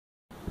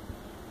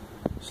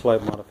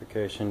Slight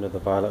modification to the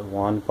violet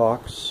wand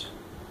box.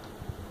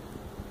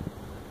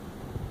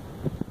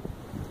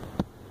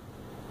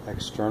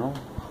 External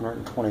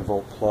 120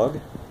 volt plug.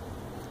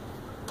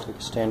 Take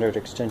a standard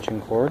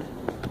extension cord.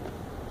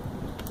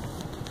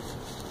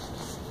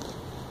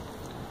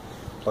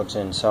 Plugs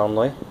in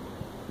soundly.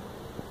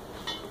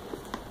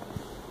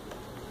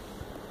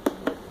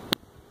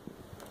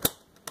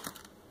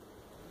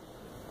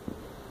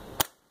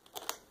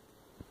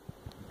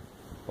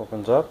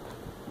 Opens up.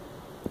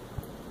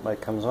 Light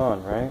comes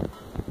on, right?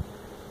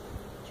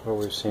 That's what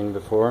we've seen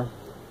before.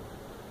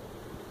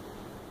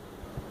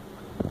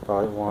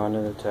 Violet wand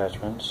and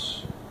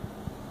attachments.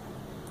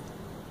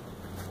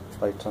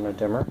 Lights on a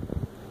dimmer,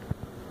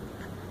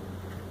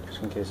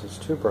 just in case it's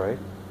too bright.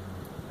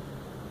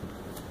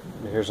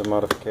 And here's a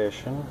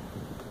modification.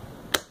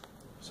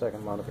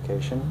 Second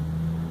modification.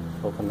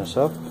 Open this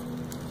up.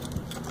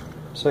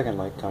 Second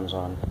light comes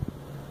on.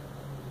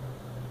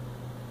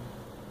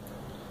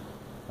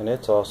 And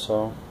it's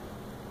also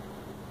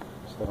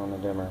set on the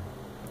dimmer,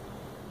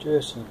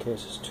 just in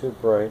case it's too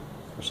bright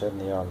for setting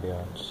the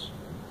ambiance.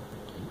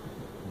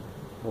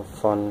 Little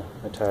fun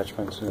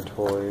attachments and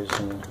toys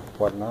and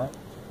whatnot.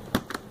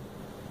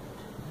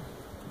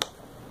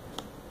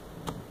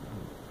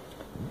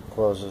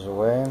 Closes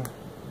away,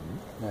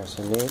 nice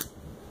and neat.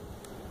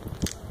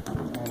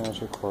 And as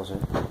you close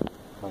it,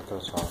 light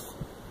goes off.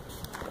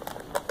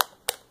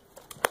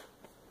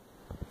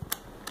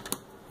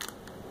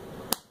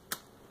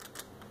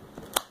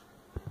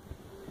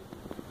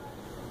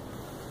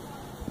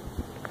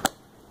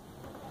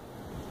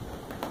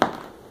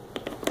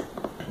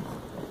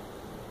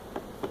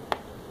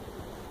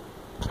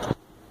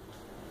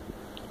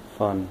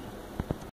 Fun.